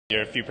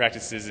You're a few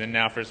practices in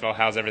now. First of all,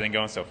 how's everything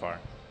going so far?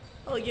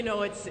 Well,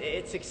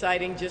 it's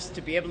exciting just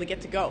to be able to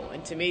get to go.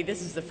 And to me,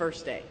 this is the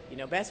first day.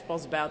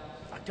 Basketball's about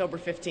October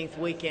 15th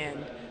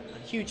weekend,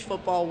 a huge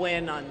football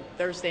win on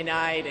Thursday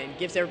night, and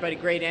gives everybody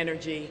great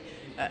energy.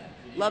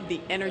 Love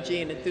the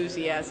energy and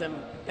enthusiasm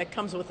that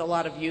comes with a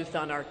lot of youth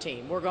on our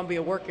team. We're going to be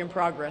a work in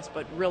progress,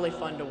 but really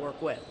fun to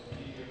work with.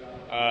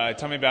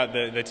 Tell me about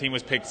the team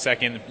was picked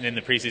second in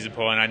the preseason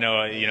poll, and I know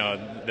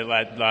a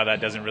lot of that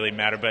doesn't really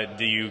matter, but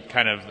do you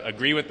kind of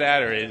agree with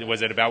that, or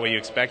was it about what you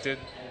expected?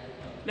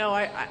 No,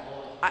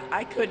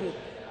 I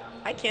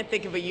can't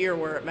think of a year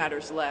where it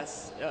matters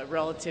less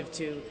relative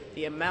to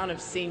the amount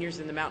of seniors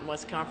in the Mountain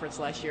West Conference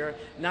last year.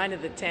 9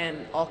 of the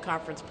 10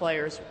 all-conference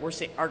players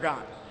are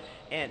gone.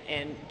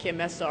 And Kim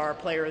Messa, our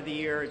Player of the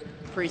Year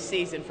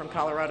preseason from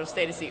Colorado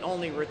State, is the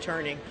only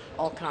returning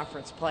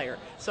all-conference player.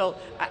 So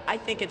I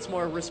think it's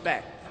more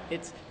respect.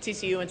 It's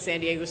TCU and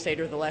San Diego State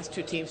are the last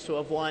 2 teams to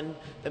have won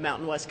the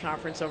Mountain West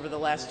Conference over the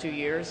last 2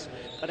 years.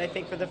 But I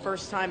think for the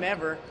first time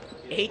ever,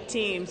 8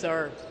 teams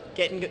are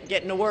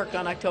getting to work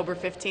on October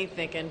 15th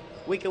thinking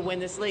we could win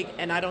this league,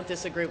 and I don't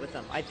disagree with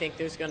them. I think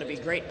there's going to be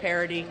great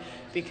parity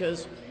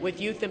because with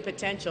youth and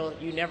potential,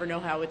 you never know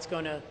how it's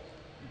going to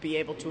be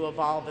able to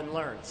evolve and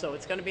learn. So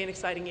it's going to be an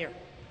exciting year.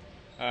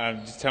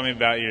 Just tell me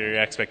about your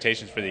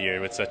expectations for the year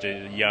with such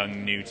a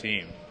young, new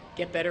team.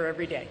 Get better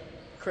every day.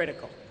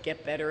 Critical.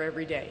 Get better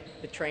every day.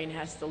 The train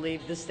has to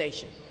leave the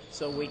station.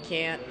 So we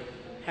can't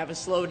have a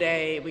slow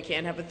day. We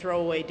can't have a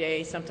throwaway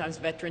day. Sometimes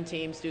veteran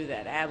teams do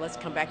that. Let's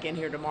come back in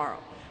here tomorrow.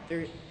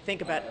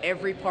 Think about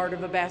every part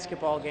of a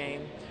basketball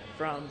game,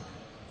 from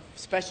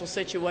special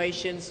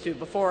situations to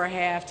before a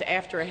half to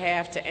after a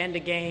half to end a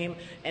game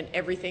and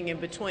everything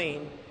in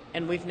between.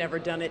 And we've never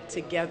done it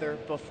together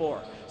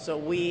before. So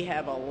we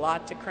have a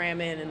lot to cram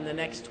in the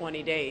next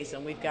 20 days,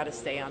 and we've got to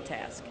stay on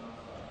task.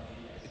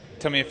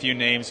 Tell me a few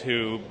names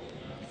who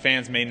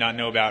fans may not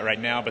know about right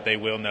now, but they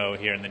will know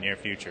here in the near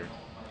future.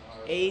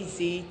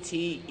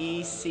 AZTECS.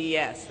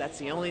 That's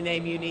the only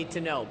name you need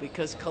to know,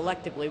 because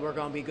collectively we're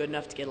going to be good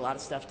enough to get a lot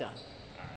of stuff done.